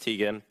after Ms.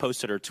 Teigen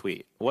posted her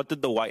tweet? What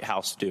did the White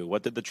House do?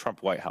 What did the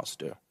Trump White House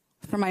do?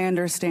 From my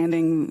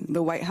understanding,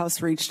 the White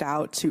House reached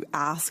out to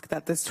ask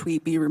that this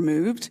tweet be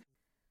removed.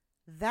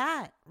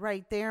 That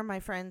right there, my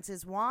friends,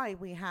 is why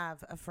we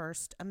have a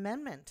First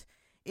Amendment.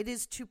 It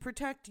is to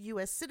protect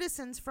U.S.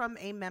 citizens from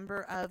a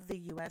member of the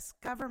U.S.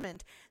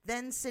 government,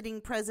 then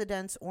sitting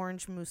President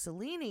Orange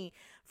Mussolini,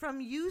 from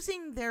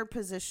using their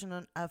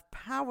position of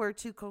power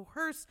to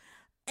coerce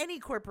any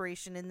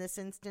corporation, in this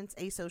instance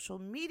a social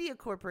media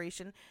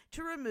corporation,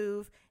 to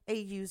remove a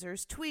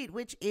user's tweet,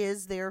 which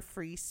is their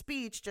free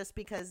speech, just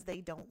because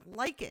they don't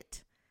like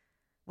it.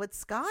 What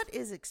Scott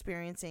is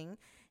experiencing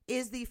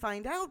is the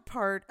find out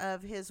part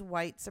of his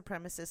white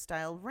supremacist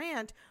style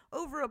rant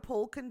over a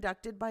poll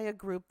conducted by a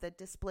group that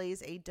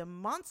displays a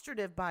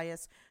demonstrative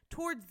bias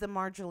towards the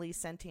marginally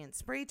sentient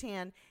spray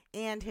tan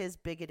and his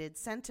bigoted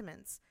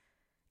sentiments.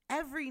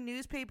 Every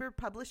newspaper,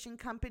 publishing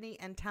company,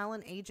 and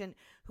talent agent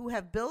who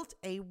have built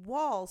a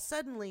wall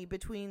suddenly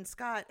between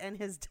Scott and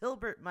his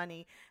Dilbert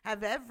money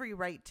have every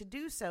right to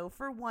do so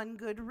for one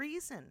good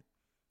reason.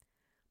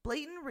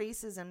 Blatant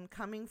racism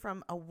coming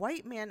from a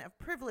white man of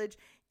privilege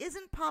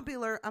isn't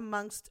popular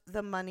amongst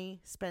the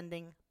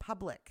money-spending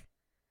public.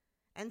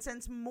 And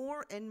since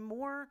more and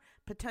more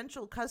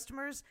potential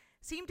customers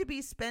seem to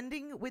be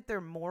spending with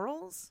their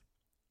morals,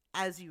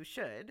 as you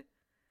should,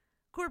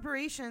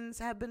 corporations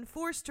have been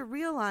forced to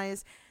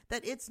realize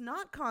that it's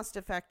not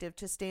cost-effective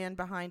to stand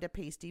behind a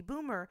pasty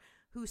boomer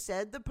who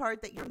said the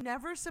part that you're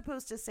never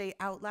supposed to say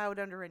out loud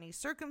under any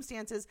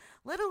circumstances,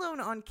 let alone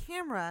on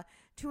camera,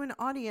 to an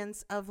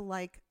audience of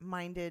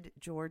like-minded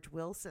George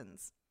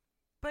Wilsons.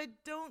 But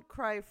don't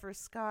cry for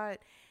Scott.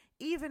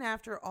 Even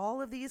after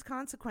all of these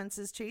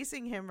consequences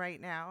chasing him right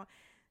now,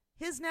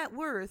 his net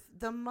worth,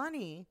 the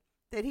money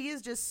that he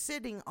is just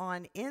sitting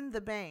on in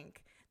the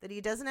bank, that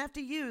he doesn't have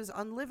to use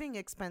on living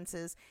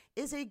expenses,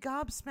 is a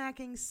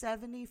gobsmacking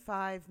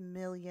 $75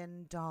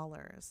 million.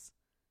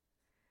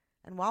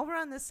 And while we're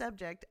on the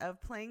subject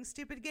of playing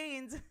stupid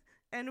games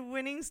and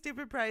winning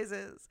stupid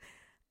prizes,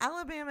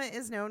 Alabama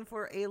is known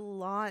for a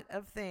lot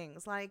of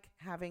things, like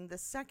having the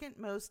second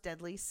most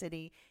deadly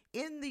city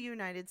in the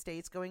United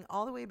States, going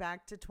all the way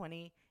back to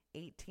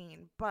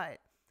 2018. But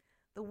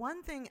the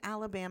one thing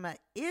Alabama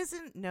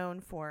isn't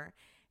known for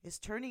is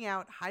turning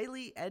out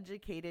highly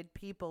educated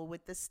people,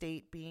 with the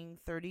state being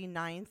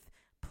 39th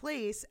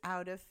place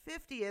out of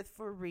 50th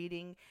for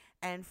reading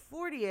and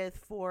 40th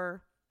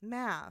for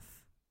math.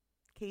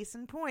 Case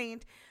in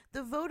point,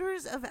 the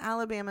voters of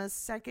Alabama's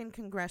 2nd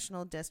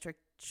Congressional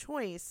District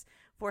choice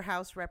for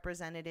House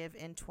Representative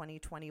in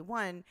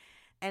 2021,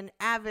 an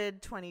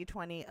avid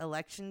 2020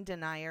 election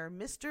denier,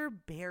 Mr.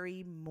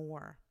 Barry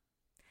Moore.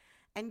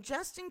 And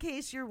just in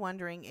case you're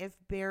wondering if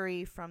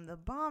Barry from the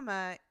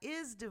Bama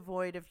is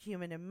devoid of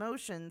human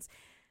emotions,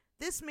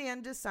 this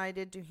man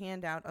decided to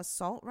hand out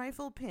assault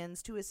rifle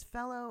pins to his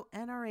fellow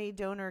NRA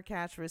donor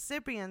cash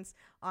recipients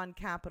on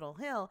Capitol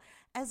Hill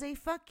as a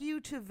fuck you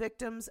to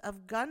victims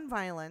of gun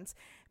violence,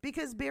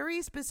 because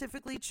Barry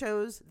specifically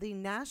chose the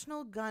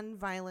National Gun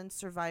Violence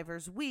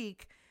Survivors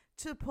Week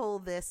to pull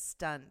this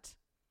stunt.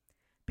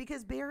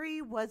 Because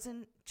Barry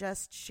wasn't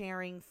just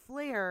sharing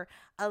flair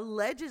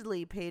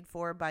allegedly paid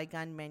for by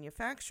gun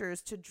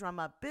manufacturers to drum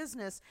up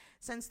business,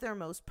 since their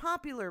most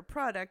popular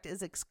product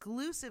is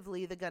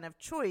exclusively the gun of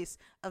choice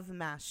of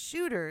mass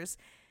shooters.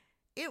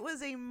 It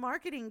was a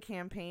marketing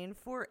campaign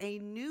for a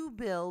new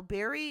bill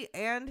Barry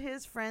and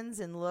his friends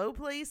in low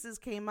places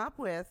came up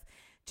with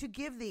to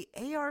give the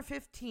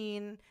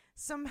AR-15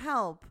 some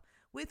help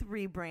with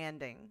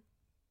rebranding.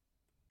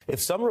 If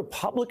some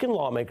Republican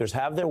lawmakers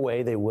have their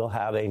way, they will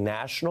have a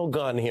national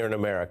gun here in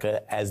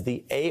America as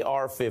the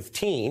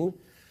AR-15,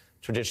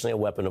 traditionally a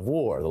weapon of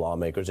war. The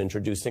lawmakers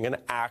introducing an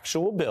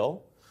actual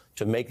bill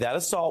to make that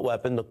assault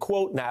weapon the,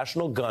 quote,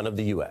 national gun of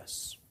the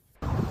U.S.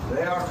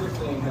 The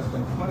AR-15 has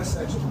been a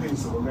quintessential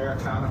piece of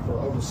Americana for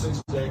over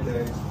 6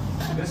 decades.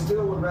 This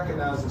bill would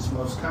recognize its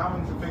most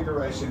common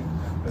configuration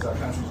as our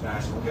country's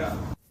national gun.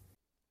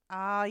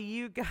 Ah,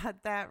 you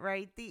got that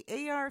right. The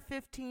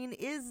AR-15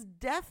 is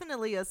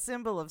definitely a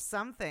symbol of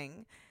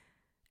something.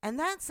 And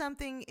that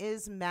something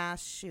is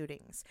mass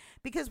shootings.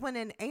 Because when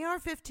an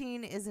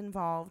AR-15 is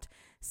involved,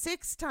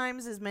 6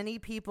 times as many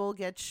people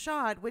get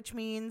shot, which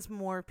means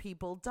more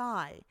people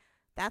die.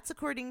 That's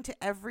according to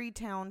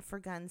Everytown for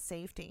Gun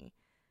Safety.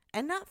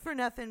 And not for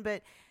nothing,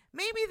 but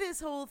maybe this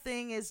whole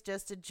thing is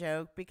just a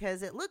joke,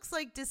 because it looks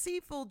like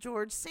deceitful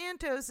George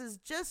Santos has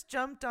just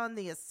jumped on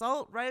the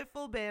assault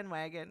rifle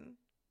bandwagon.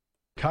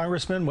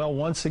 Congressman, well,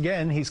 once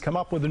again, he's come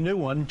up with a new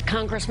one.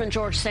 Congressman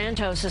George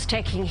Santos is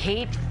taking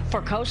heat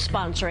for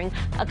co-sponsoring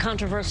a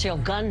controversial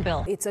gun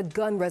bill. It's a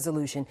gun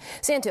resolution.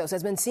 Santos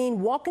has been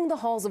seen walking the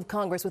halls of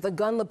Congress with a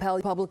gun lapel.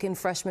 Republican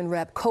freshman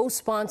rep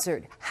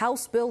co-sponsored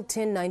House Bill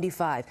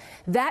 1095.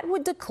 That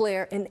would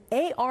declare an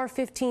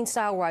AR-15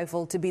 style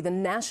rifle to be the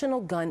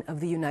national gun of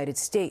the United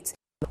States.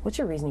 What's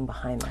your reasoning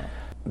behind that?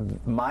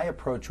 My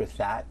approach with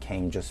that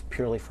came just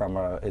purely from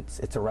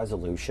it's a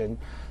resolution,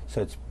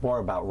 so it's more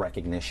about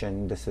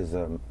recognition. This is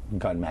a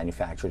gun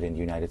manufactured in the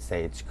United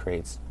States,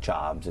 creates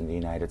jobs in the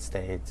United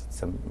States.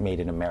 It's a made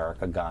in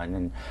America gun,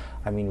 and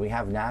I mean we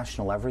have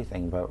national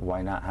everything, but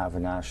why not have a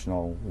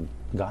national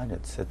gun?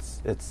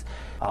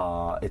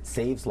 It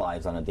saves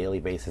lives on a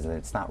daily basis, and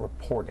it's not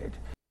reported.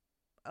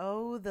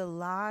 Oh, the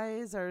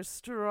lies are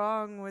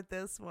strong with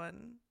this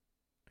one.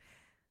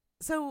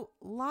 So,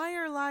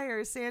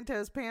 liar,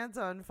 Santos Pants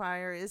on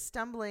Fire is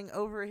stumbling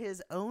over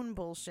his own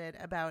bullshit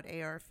about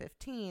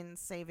AR-15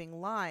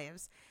 saving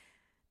lives,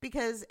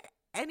 because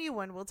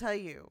anyone will tell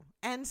you,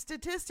 and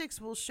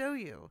statistics will show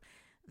you,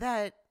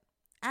 that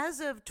as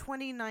of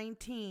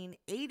 2019,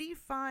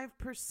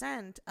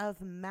 85%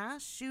 of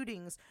mass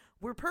shootings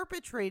were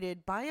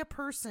perpetrated by a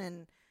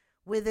person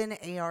with an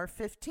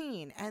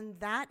AR-15, and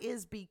that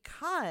is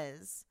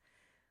because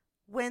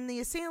when the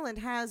assailant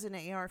has an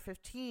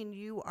AR-15,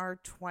 you are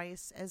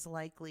twice as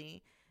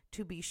likely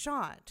to be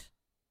shot.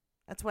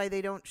 That's why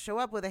they don't show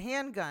up with a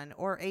handgun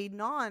or a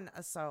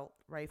non-assault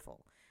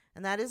rifle.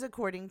 And that is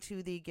according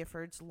to the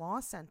Giffords Law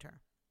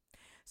Center.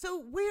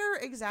 So where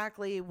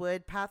exactly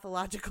would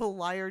pathological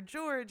liar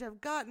George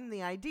have gotten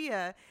the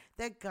idea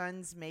that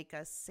guns make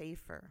us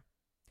safer?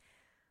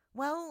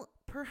 Well,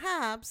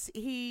 perhaps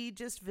he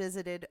just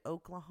visited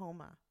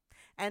Oklahoma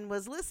and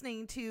was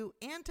listening to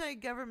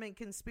anti-government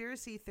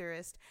conspiracy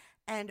theorist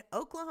and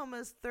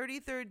Oklahoma's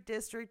 33rd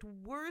District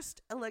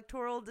worst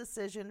electoral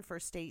decision for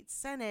state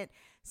Senate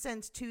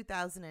since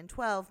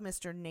 2012,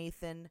 Mr.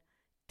 Nathan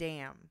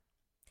Dam.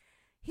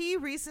 He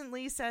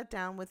recently sat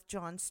down with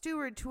Jon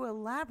Stewart to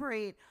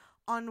elaborate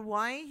on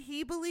why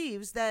he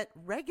believes that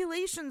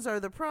regulations are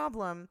the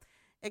problem,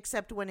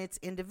 except when it's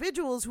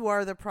individuals who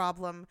are the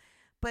problem,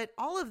 but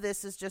all of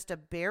this is just a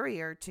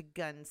barrier to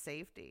gun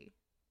safety.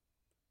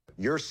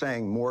 You're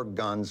saying more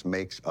guns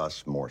makes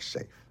us more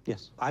safe.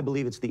 Yes, I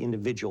believe it's the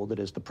individual that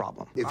is the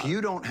problem. If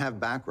you don't have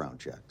background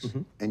checks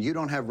and you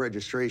don't have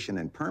registration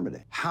and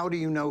permitting, how do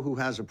you know who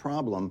has a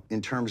problem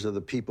in terms of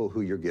the people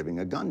who you're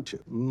giving a gun to?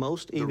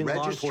 Even the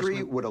law registry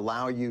enforcement would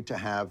allow you to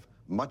have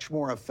much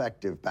more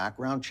effective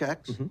background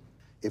checks.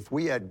 If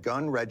we had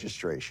gun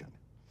registration,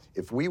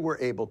 if we were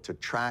able to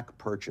track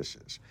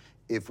purchases,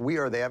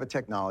 they have a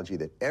technology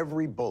that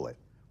every bullet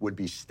would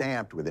be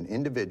stamped with an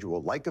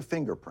individual like a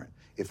fingerprint.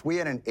 If we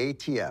had an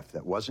ATF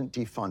that wasn't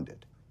defunded,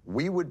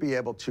 we would be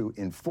able to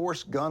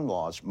enforce gun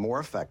laws more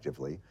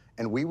effectively,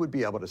 and we would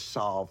be able to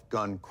solve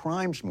gun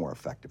crimes more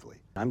effectively.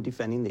 I'm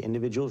defending the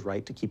individual's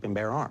right to keep and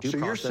bear arms. So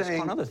you're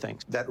saying on other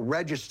things. that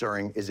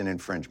registering is an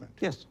infringement?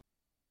 Yes.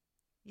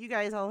 You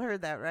guys all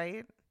heard that,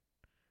 right?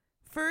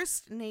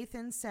 First,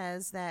 Nathan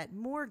says that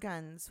more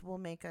guns will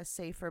make us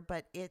safer,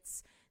 but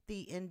it's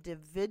the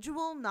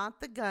individual, not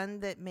the gun,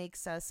 that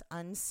makes us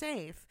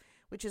unsafe,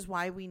 which is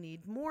why we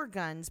need more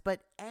guns.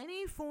 But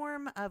any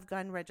form of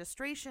gun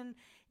registration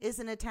is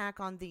an attack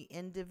on the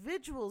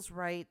individual's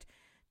right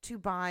to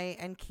buy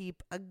and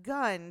keep a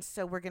gun.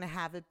 So we're going to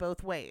have it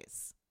both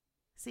ways.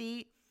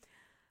 See,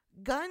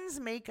 guns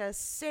make us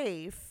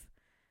safe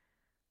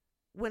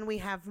when we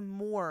have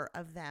more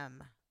of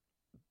them.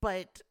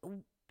 But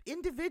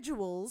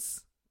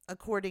individuals,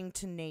 according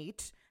to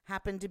Nate,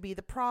 happen to be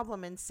the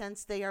problem, and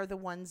since they are the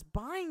ones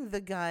buying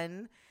the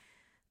gun,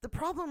 the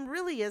problem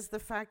really is the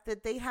fact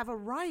that they have a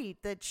right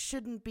that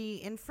shouldn't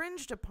be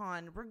infringed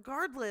upon,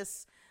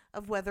 regardless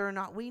of whether or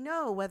not we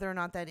know whether or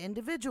not that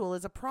individual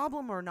is a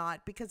problem or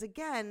not, because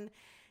again,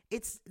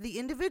 it's the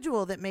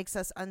individual that makes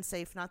us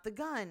unsafe, not the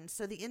gun.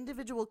 So the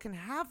individual can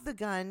have the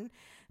gun,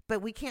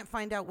 but we can't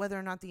find out whether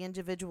or not the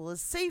individual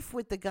is safe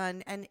with the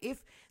gun, and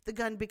if the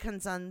gun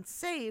becomes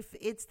unsafe,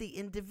 it's the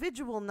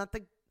individual, not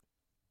the...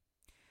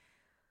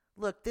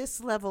 Look,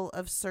 this level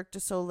of Cirque du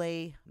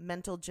Soleil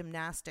mental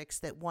gymnastics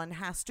that one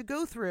has to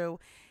go through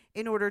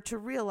in order to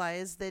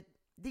realize that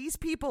these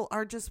people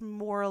are just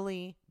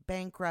morally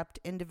bankrupt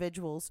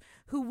individuals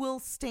who will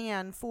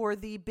stand for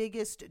the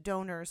biggest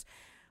donors,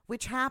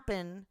 which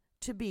happen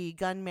to be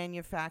gun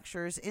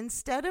manufacturers,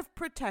 instead of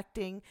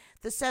protecting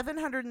the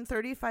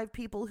 735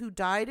 people who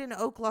died in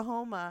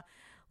Oklahoma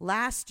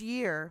last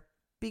year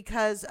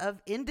because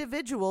of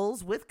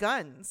individuals with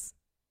guns.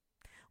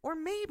 Or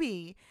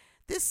maybe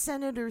this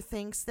senator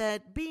thinks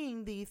that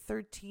being the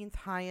 13th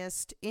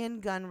highest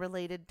in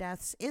gun-related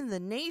deaths in the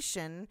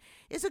nation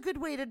is a good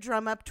way to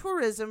drum up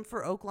tourism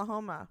for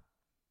Oklahoma.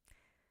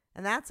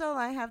 And that's all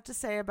I have to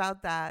say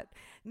about that.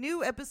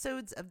 New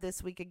episodes of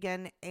This Week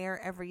Again air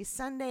every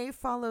Sunday.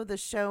 Follow the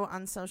show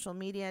on social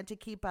media to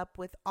keep up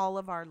with all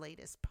of our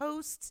latest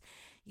posts.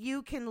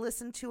 You can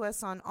listen to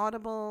us on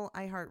Audible,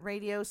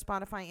 iHeartRadio,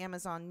 Spotify,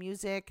 Amazon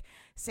Music,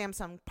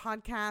 Samsung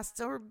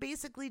Podcasts, or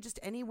basically just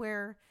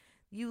anywhere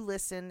you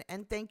listen.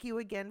 And thank you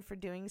again for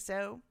doing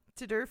so.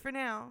 T'dur for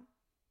now.